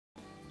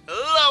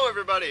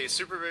everybody,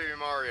 Super Baby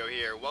Mario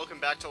here. Welcome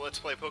back to Let's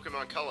Play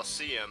Pokémon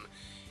Colosseum.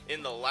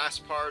 In the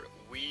last part,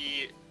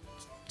 we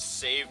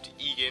saved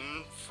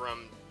Egan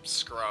from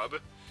Scrub,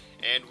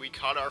 and we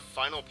caught our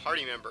final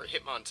party member,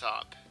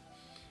 Hitmontop.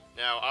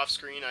 Now,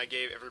 off-screen, I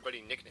gave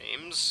everybody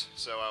nicknames,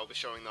 so I'll be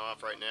showing them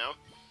off right now.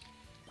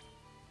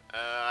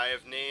 I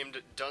have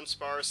named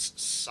Dunsparce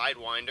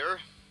Sidewinder,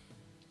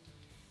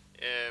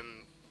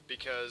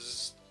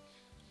 because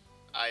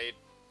I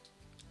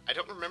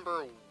don't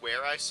remember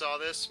where I saw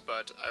this,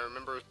 but I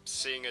remember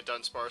seeing a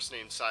Dunsparce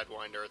named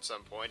Sidewinder at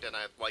some point, and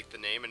I liked the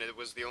name, and it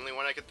was the only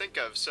one I could think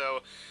of,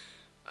 so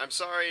I'm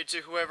sorry to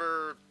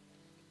whoever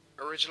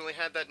originally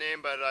had that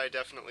name, but I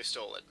definitely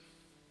stole it.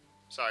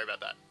 Sorry about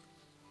that.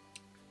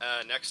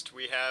 Next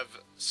we have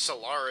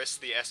Solaris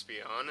the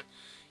Espeon.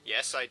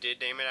 Yes, I did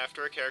name it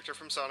after a character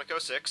from Sonic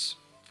 06.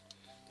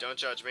 Don't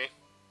judge me.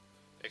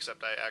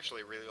 Except I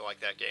actually really like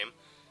that game.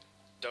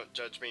 Don't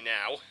judge me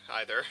now,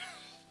 either.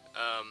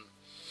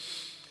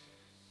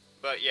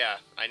 But yeah,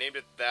 I named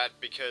it that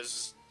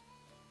because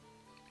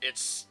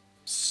it's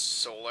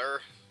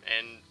solar,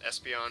 and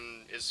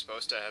Espeon is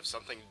supposed to have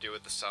something to do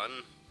with the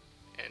sun,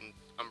 and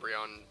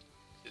Umbreon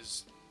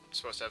is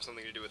supposed to have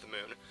something to do with the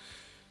moon.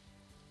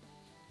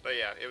 But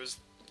yeah, it was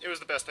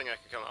the best thing I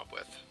could come up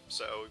with,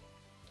 so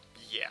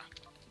yeah.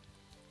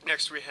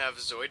 Next we have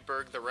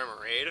Zoidberg the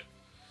Remoraid.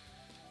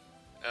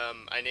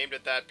 I named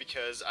it that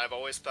because I've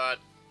always thought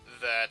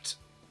that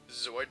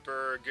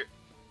Zoidberg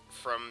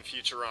from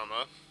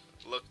Futurama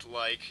looked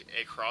like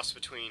a cross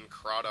between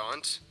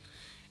Crawdaunt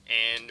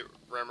and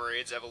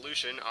Remoraid's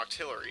evolution,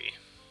 Octillery.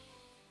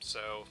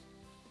 So,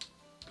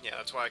 yeah,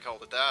 that's why I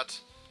called it that,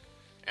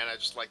 and I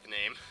just like the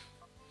name.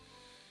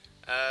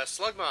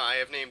 Slugma I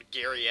have named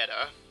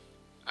Garyetta.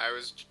 I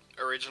was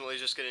originally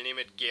just going to name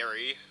it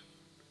Gary,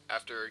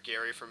 after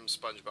Gary from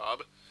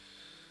SpongeBob,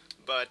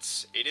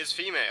 but it is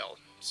female,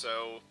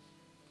 so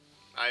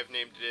I've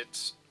named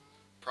it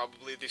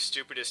probably the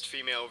stupidest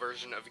female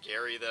version of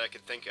Gary that I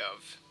could think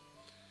of.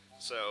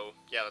 So,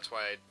 yeah, that's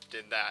why I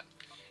did that.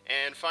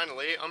 And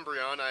finally,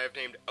 Umbreon I have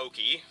named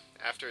Oki,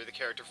 after the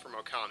character from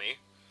Okami.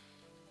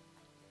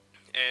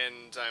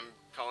 And I'm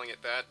calling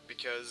it that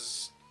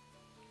because,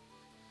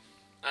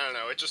 I don't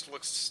know, it just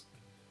looks...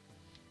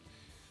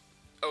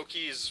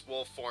 Oki's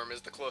wolf form is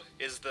the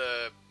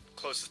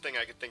closest thing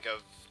I could think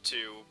of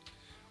to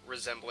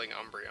resembling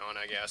Umbreon,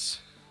 I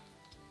guess.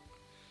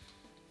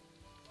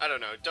 I don't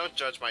know, don't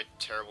judge my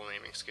terrible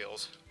naming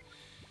skills.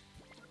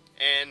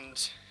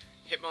 And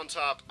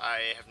Hitmontop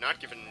I have not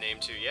given a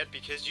name to yet,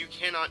 because you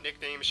cannot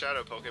nickname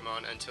Shadow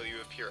Pokemon until you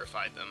have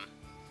purified them.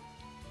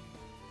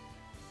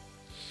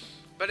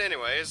 But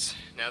anyways,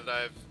 now that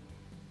I've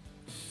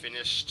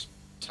finished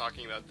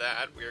talking about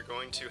that, we are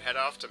going to head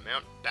off to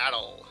Mount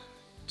Battle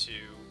to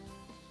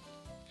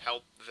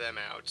help them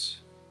out.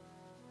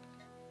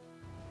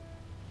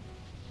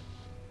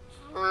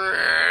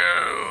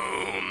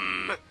 Vroom!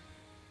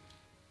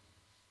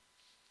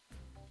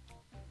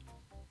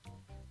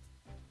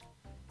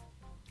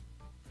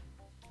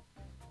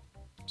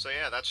 So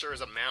yeah, that sure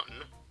is a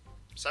mountain.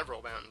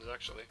 Several mountains,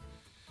 actually.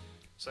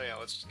 So yeah,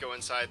 let's go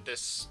inside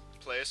this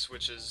place,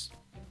 which is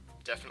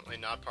definitely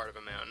not part of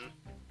a mountain.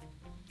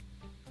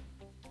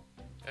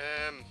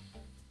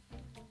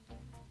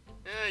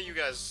 You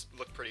guys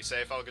look pretty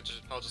safe. I'll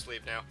just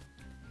leave now.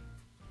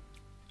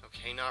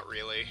 Okay, not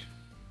really.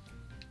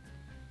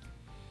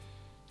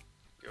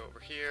 Go over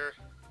here.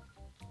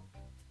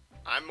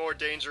 I'm more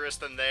dangerous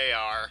than they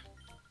are.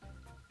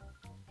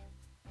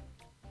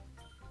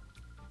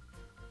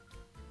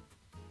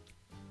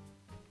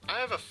 I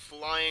have a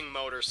flying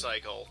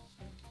motorcycle.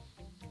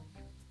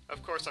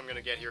 Of course I'm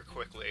gonna get here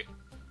quickly.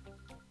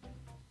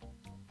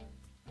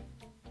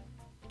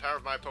 The power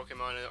of my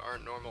Pokemon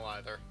aren't normal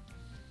either.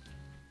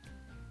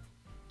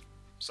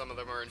 Some of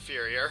them are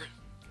inferior,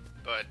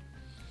 but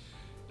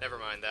never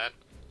mind that.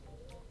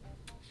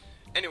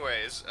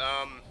 Anyways,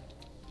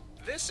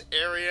 this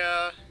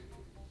area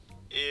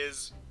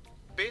is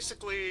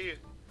basically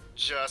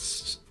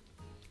just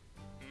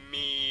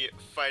me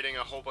fighting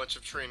a whole bunch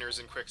of trainers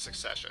in quick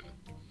succession.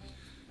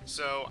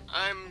 So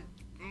I'm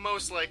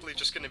most likely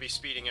just going to be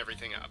speeding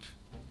everything up.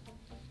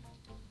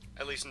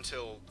 At least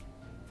until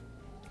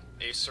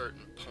a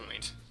certain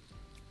point.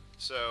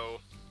 So,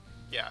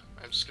 yeah,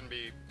 I'm just going to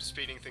be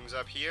speeding things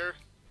up here.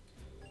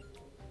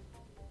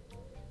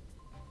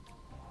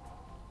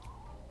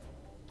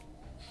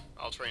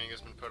 All training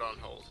has been put on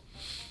hold.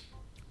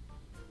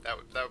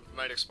 That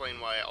might explain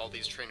why all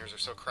these trainers are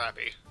so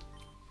crappy.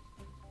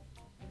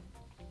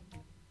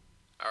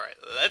 Alright,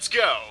 let's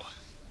go!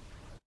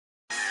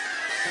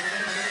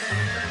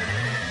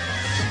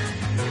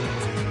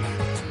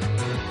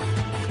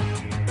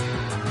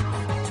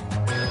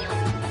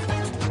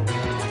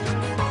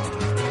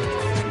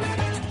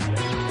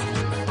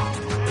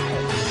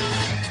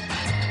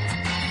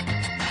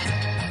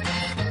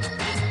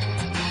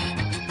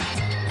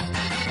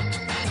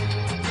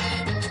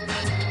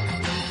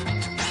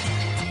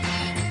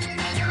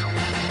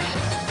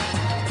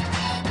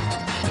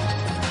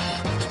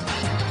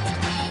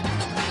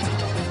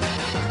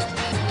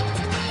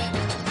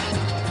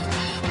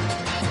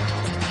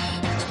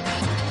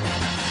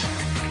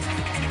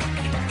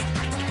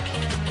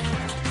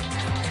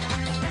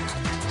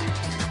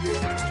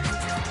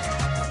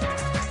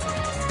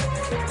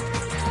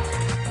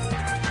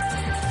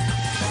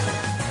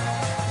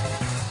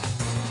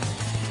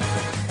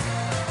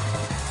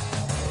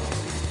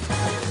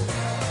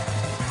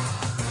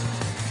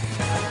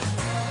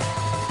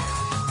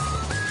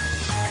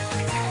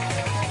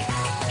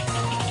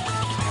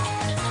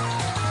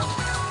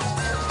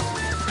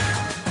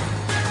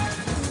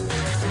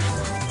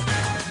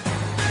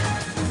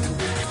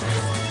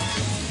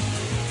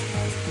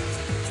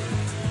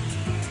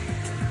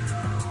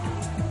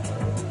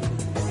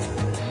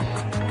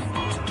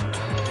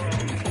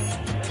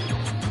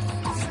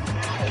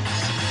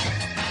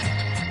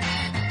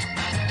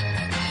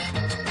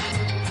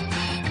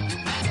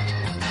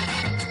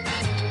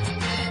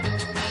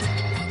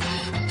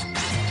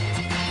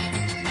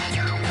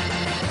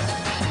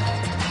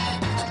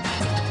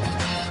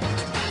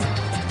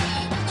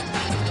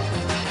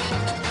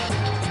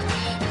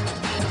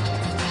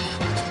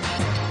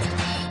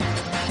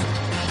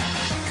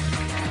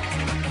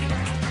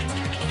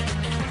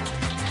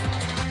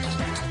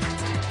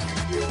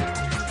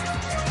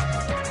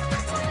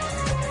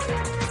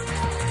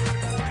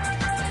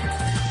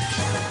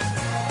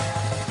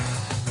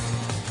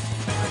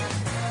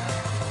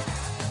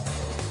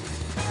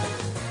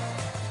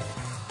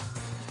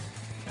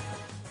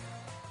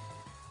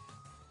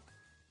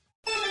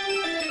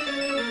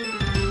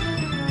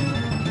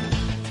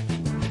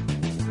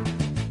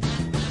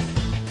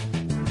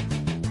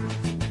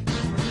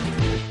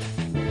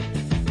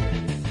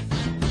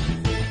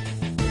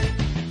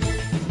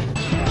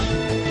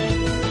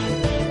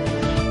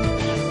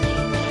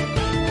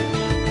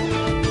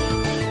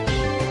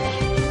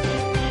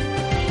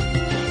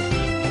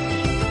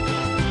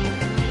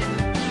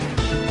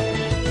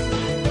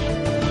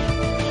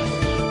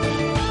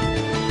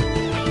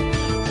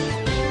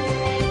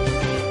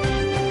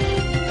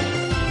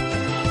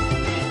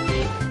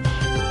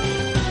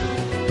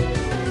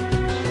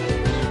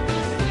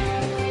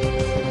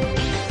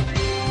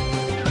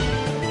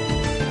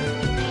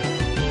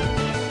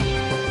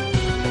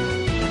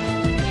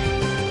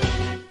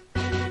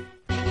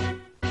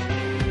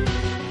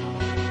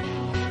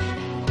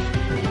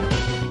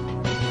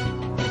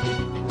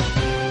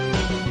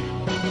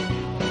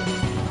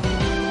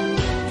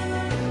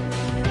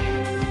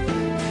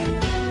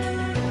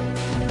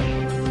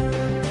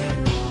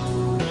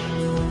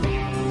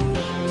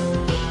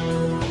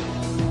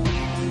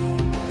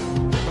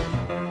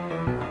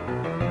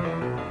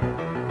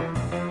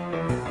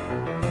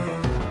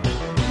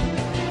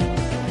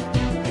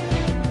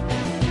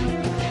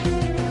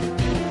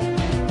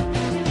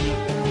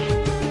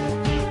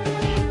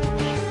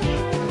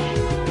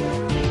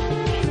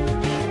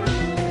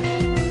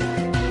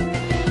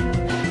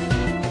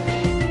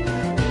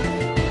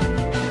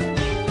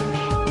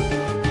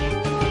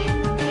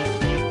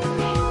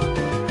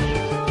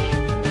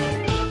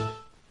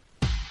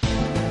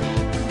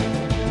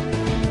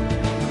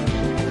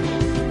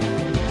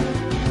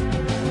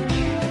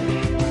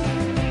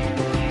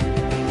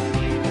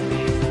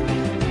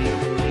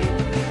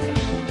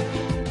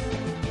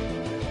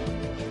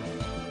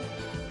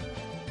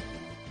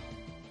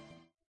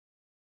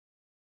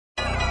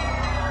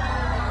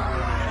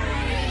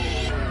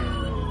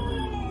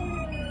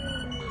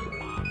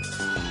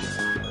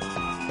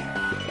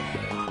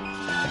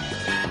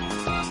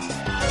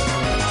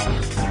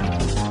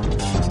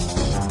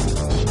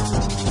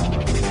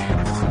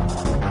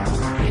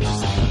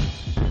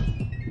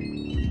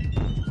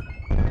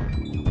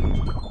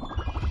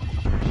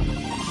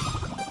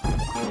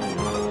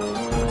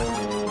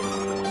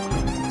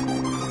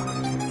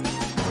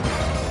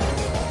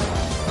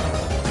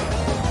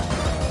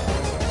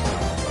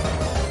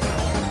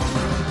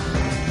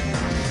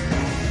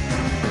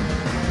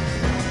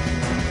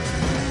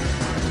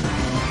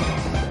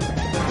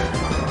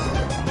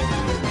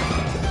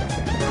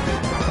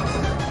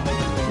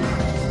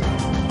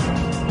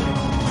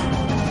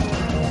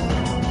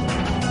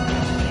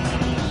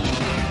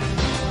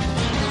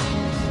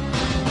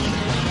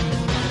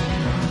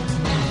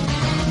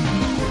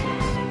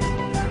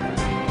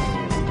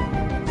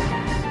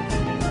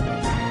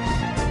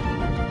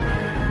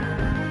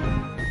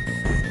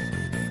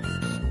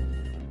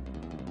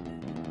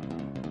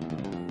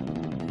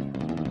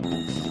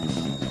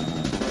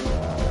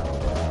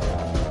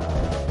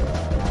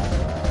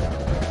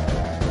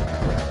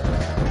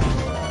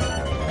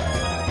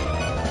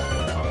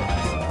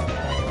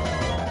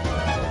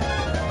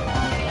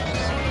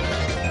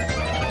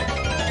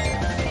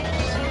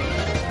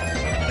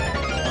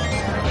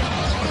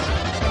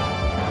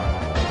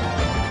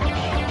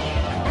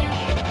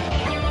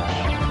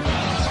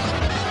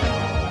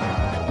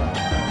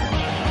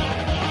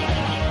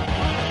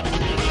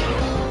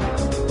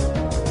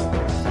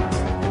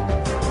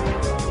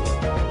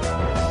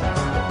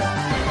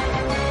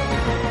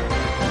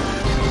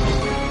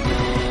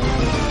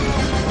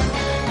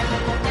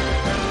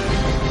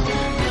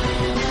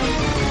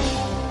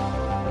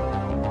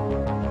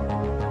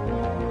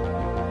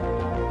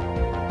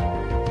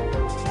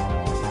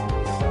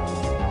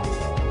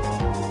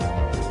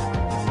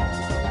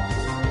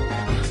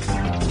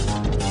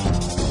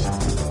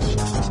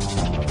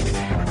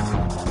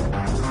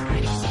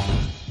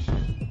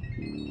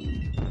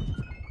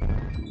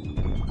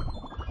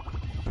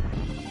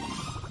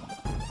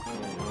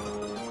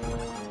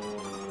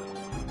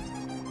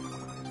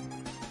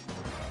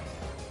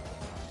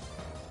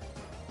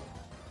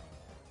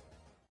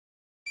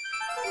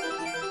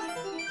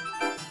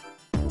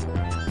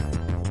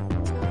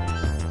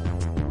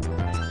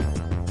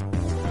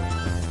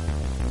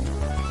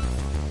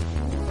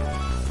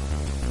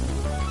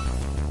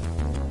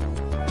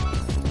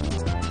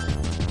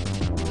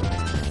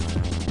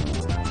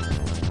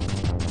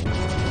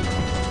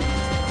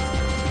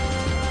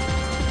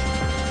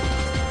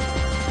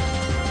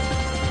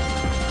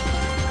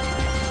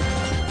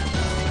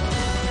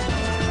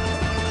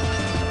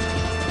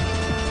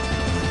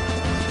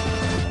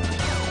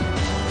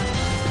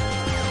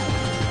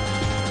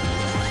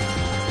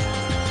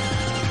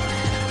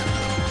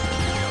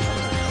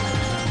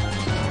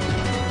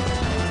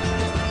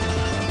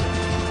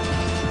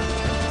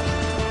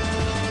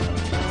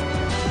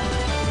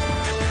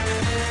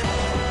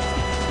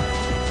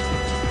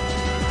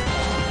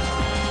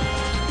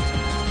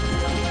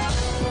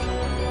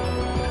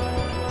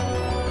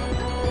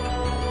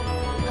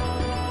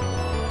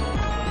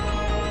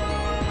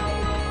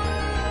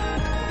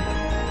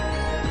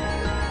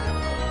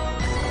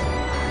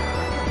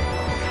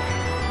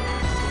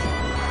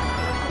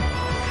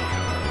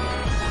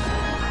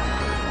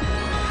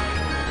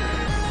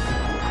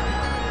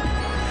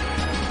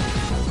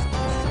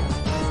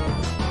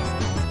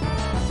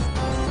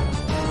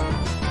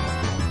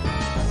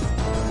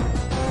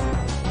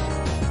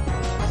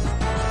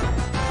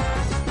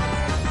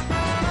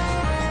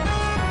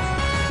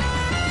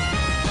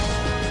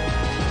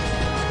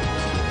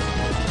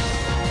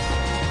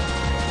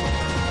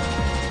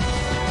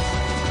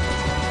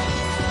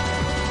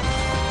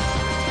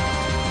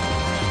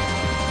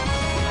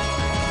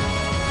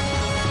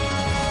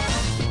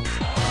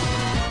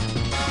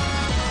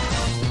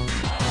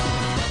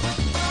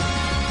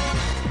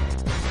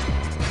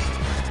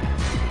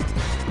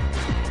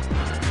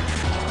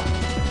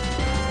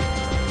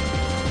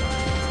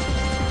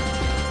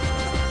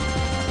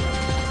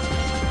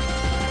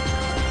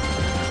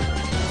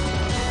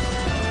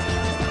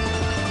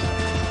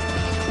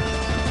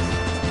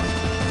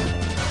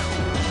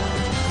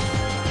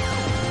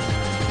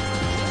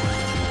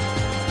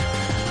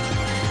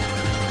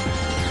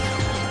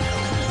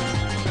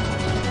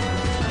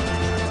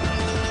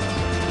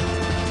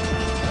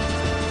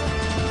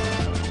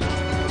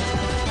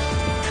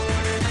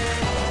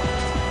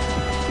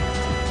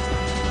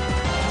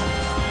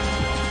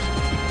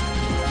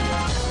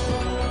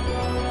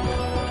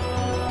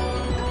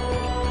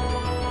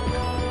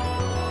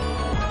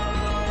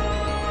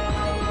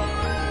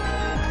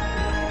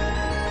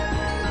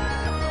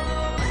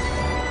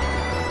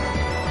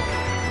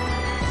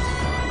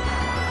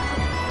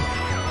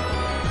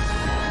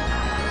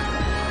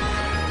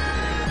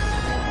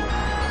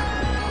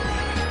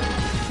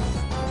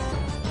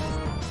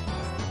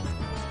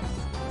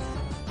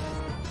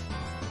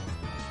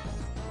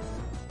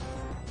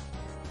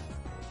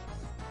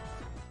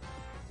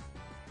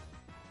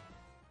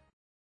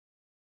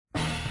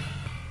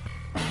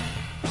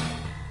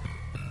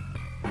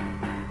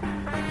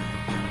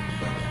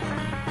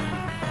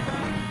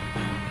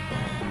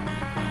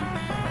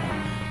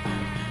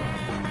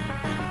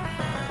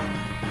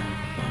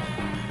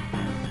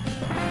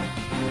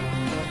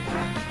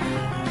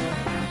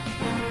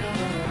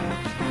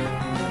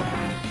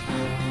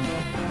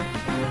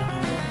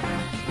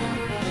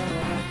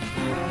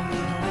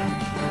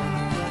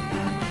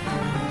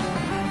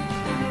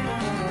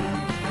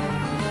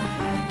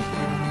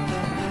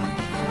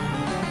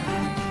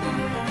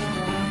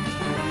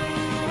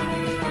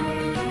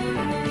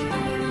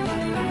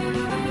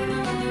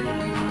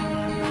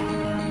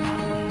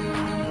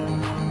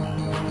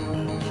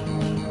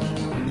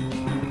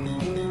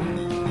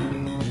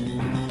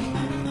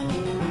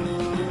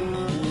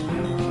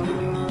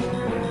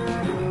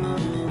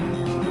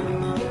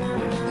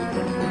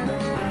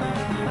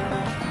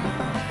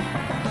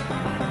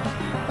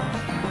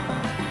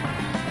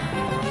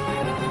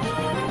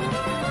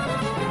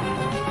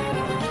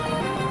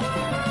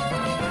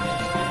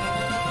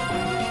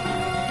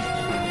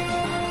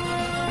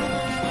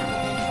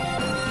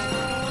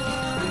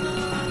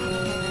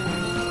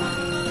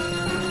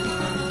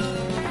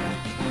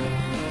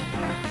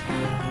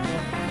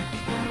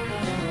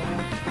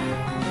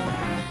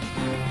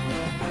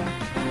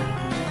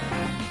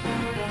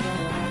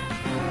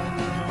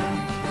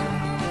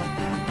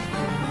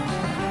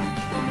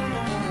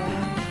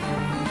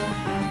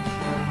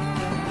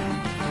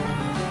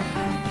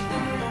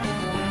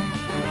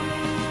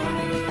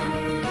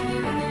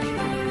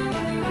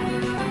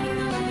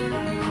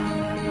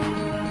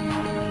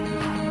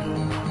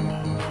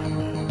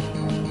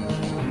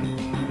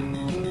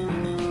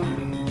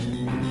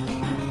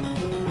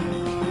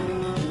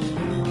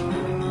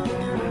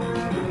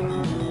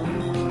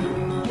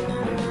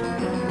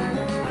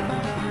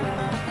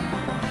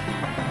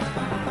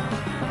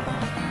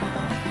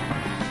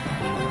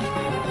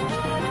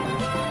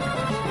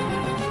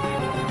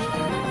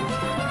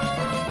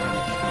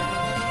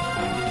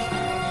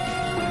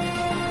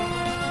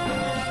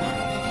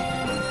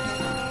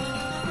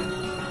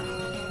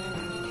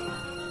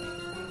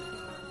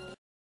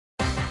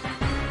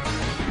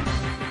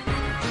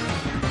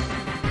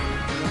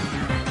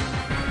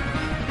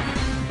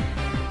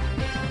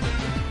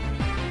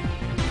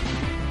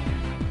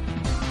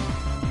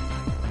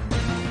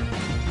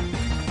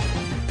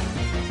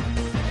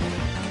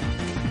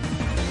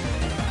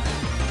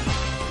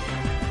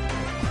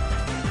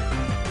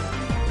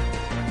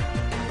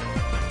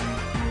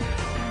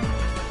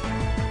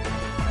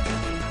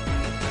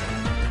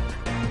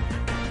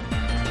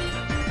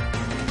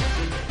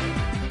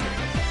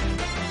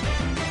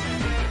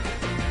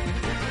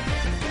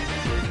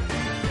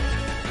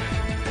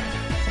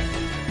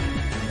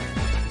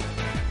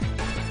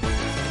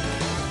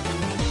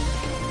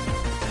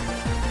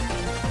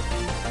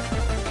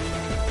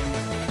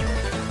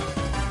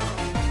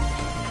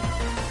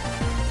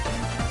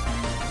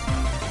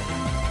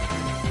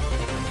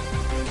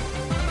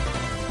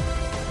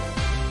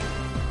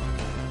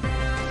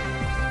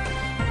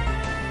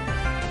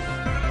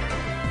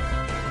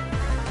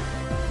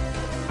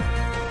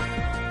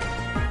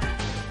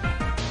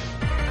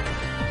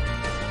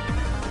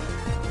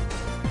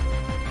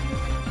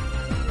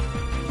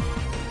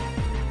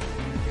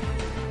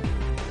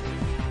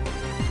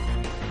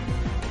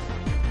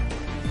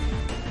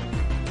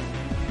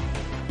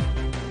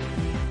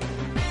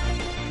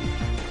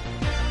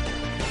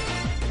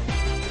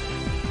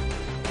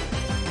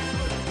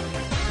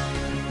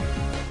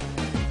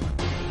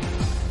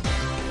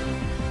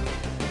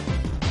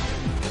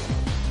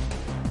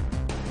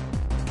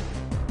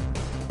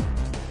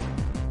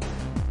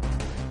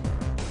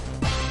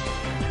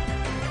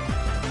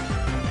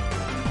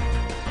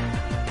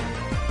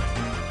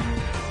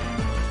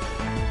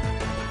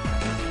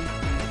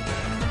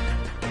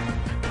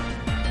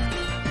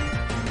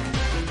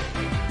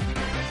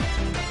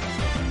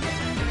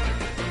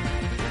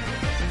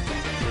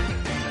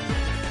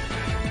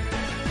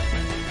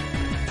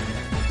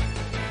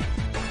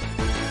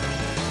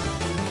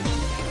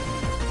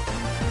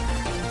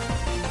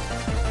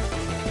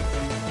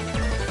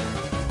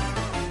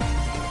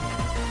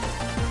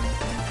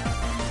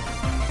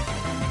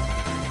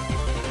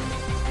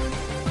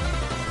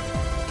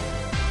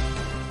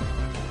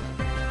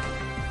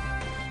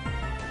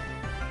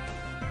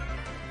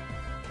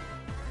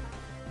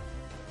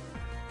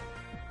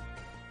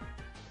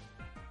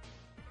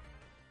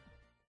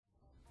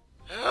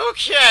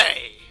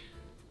 Okay!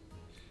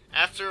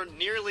 After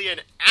nearly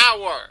an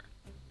hour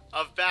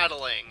of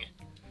battling,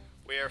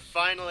 we are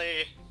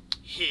finally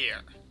here.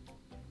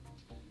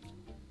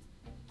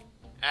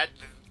 At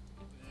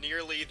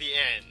nearly the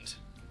end.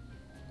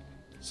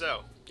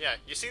 So, yeah,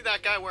 you see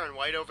that guy wearing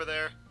white over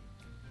there?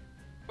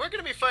 We're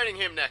gonna be fighting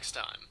him next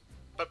time.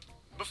 But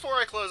before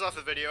I close off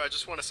the video, I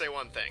just want to say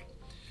one thing.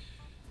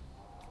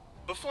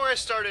 Before I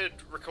started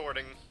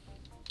recording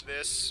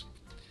this,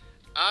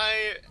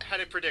 I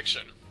had a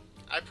prediction.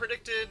 I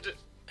predicted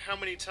how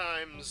many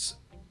times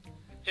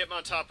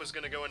Hitmontop was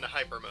going to go into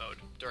hyper mode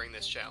during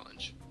this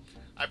challenge.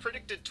 I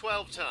predicted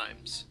 12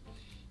 times.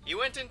 He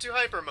went into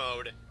hyper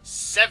mode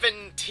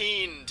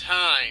 17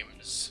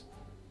 times.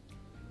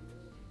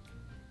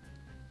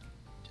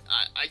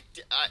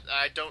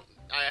 I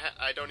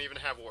don't even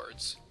have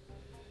words.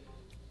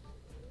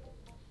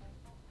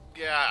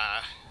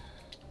 Yeah.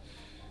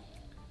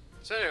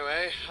 So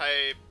anyway,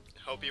 I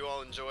hope you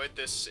all enjoyed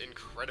this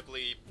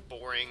incredibly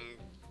boring,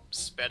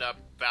 sped-up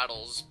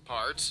battles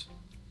part.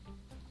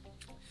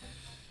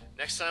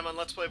 Next time on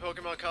Let's Play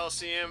Pokémon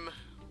Colosseum,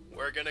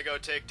 we're gonna go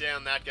take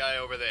down that guy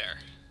over there.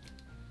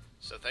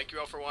 So thank you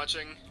all for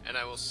watching, and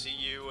I will see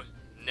you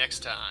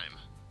next time.